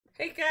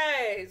Hey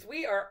guys,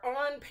 we are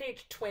on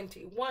page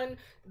 21.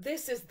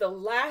 This is the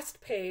last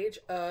page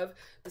of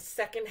the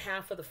second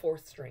half of the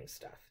fourth string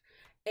stuff.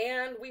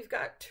 And we've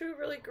got two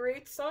really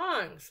great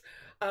songs.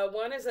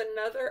 One is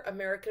another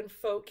American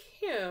folk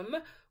hymn,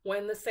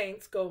 When the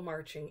Saints Go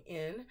Marching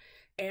In.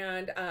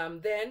 And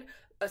then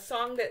a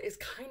song that is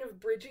kind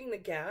of bridging the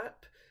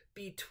gap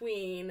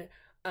between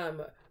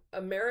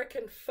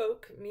American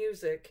folk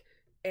music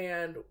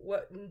and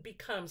what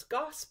becomes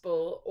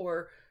gospel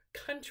or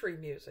country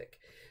music.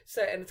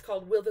 So, and it's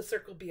called Will the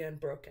Circle Be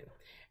Unbroken?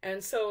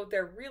 And so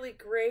they're really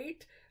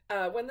great.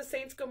 When the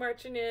Saints Go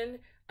Marching In,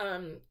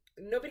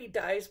 nobody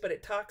dies, but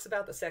it talks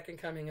about the second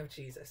coming of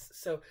Jesus.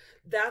 So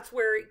that's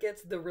where it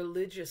gets the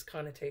religious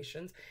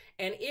connotations.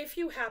 And if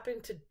you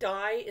happen to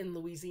die in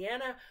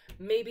Louisiana,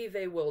 maybe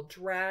they will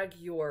drag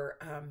your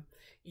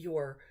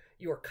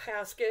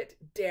casket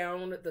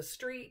down the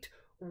street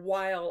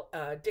while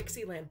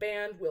Dixieland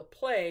Band will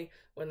play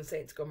When the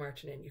Saints Go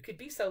Marching In. You could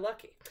be so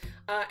lucky.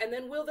 And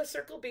then Will the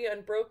Circle Be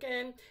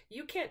Unbroken?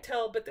 You can't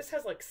tell, but this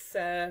has like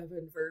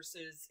 7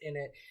 verses in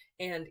it.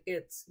 And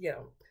it's,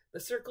 the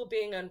circle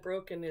being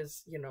unbroken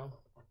is,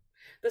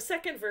 the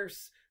second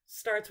verse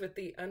starts with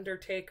the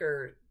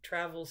undertaker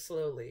travels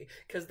slowly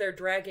because they're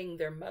dragging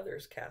their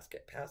mother's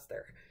casket past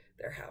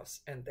their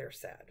house and they're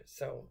sad.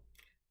 So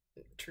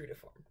true to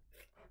form.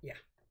 Yeah.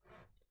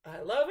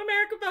 I love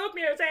American folk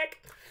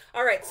music.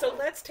 All right, so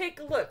let's take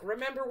a look.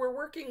 Remember, we're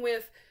working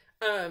with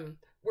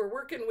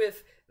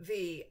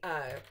the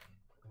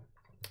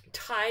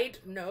tied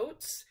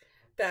notes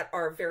that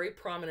are very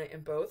prominent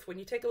in both. When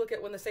you take a look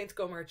at When the Saints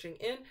Go Marching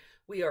In,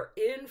 we are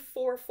in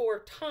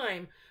 4/4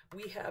 time.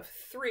 We have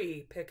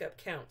 3 pickup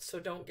counts, so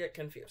don't get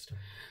confused.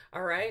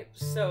 All right,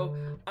 so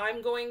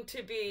I'm going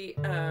to be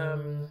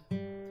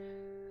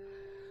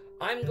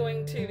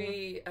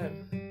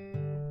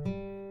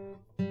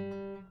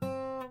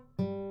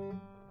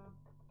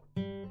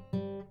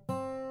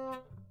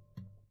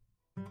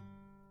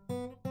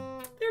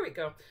there we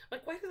go.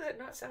 Like, why does that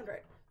not sound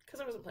right? Because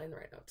I wasn't playing the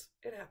right notes.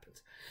 It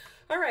happens.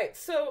 All right,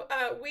 so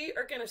we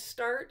are going to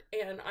start,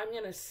 and I'm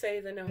going to say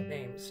the note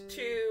names.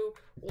 2,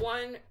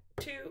 1,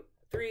 2,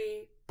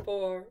 3,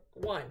 4,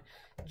 1.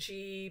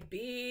 G,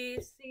 B,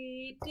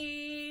 C,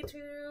 D,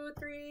 2,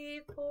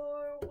 3,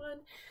 4, 1.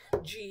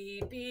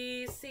 G,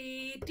 B,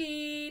 C,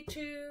 D,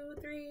 2,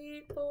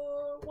 3,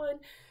 4, 1.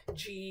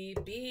 G,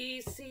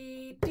 B,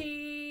 C,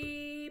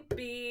 D,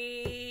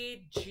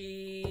 B,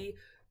 G,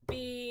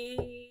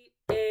 B,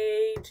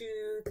 A,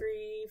 2,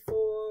 3,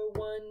 4,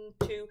 1,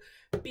 2.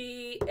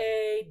 B,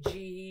 A,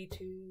 G,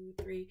 2,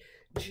 3.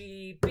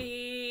 G,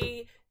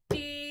 B,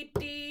 D,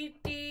 D,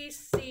 D,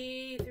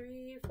 C,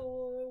 3,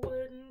 4,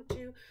 1,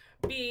 2.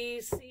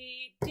 B,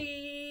 C,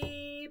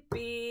 D,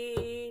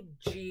 B,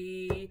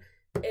 G,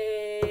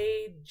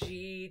 A,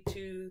 G,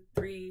 2,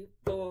 3,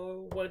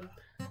 4, 1.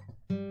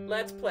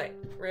 Let's play.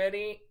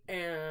 Ready?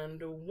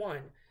 And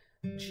 1.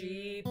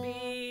 G,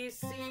 B,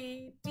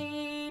 C,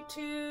 D,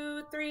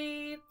 2,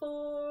 3,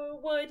 4,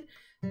 1.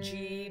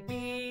 G,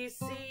 B,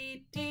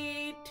 C,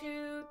 D,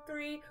 2,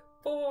 3,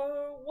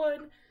 4,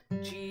 1.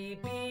 G,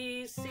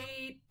 B,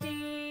 C,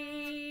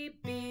 D,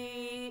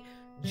 B,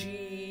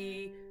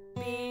 G,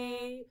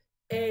 B,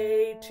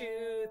 A,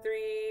 2,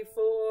 3,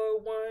 4,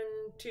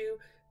 1, 2.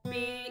 B,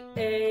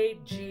 A,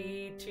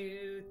 G,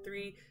 2,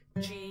 3.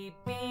 G,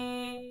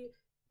 B,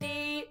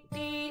 D,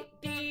 D,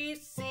 D,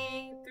 C,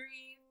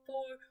 3,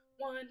 4,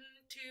 1,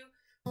 2.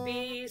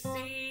 B,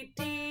 C, D,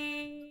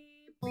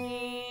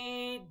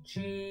 B,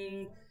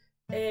 G,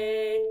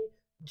 A,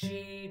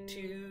 G,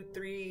 2,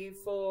 3,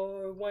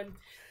 4, 1.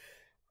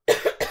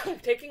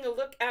 Taking a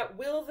look at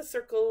Will the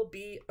Circle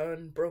Be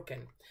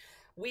Unbroken?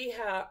 We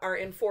are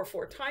in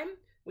 4/4 time.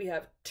 We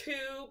have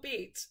 2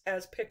 beats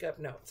as pickup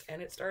notes,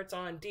 and it starts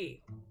on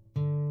D.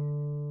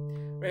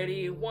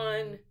 Ready?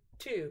 1,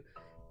 2.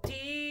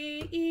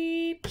 D,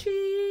 E, G,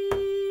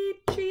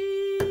 G,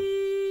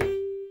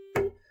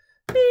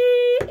 B,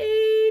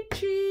 E,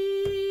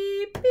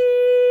 G, B,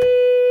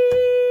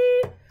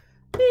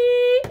 B,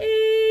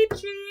 E,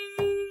 G,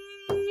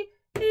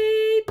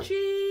 A, G,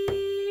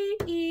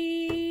 E,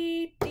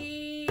 D,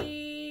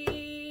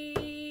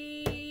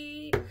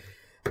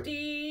 D,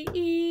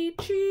 E,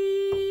 G,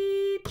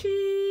 G,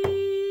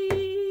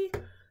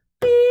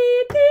 B,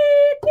 D,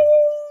 D,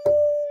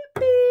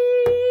 B,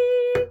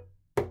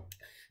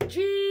 G,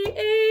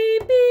 A,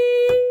 B,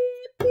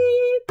 B,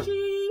 G,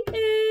 A,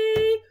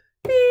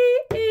 B,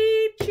 A,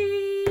 G.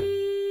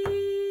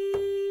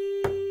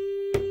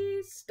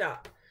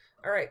 Stop.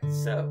 All right,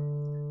 so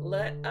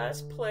let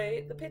us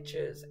play the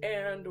pitches.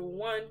 And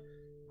 1,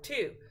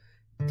 2.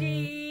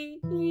 D,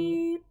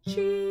 E,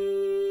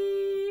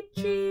 G,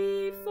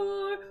 G,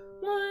 4,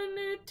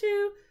 1,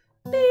 2.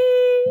 B,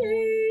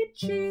 E,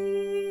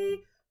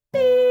 G, B,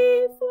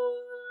 4,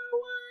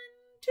 1,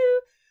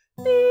 2.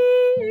 B,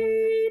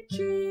 E, G,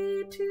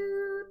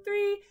 2,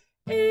 3.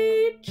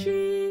 A, G,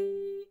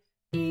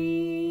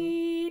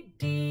 E,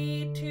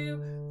 D,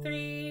 2,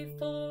 3,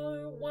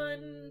 4,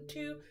 1,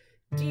 2.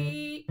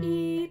 D,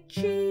 E,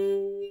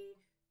 G,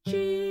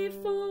 G,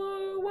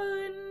 4,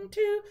 1,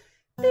 2.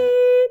 B,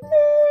 B,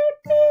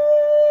 B,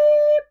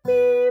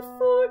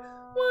 B4,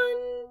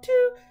 1,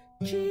 2.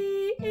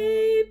 G,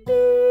 A, B,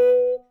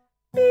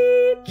 B,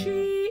 G,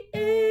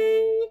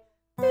 A,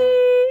 B,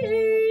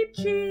 A,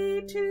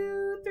 G,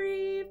 2,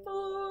 3,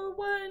 4,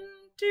 1,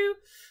 2.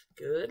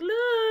 Good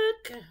luck.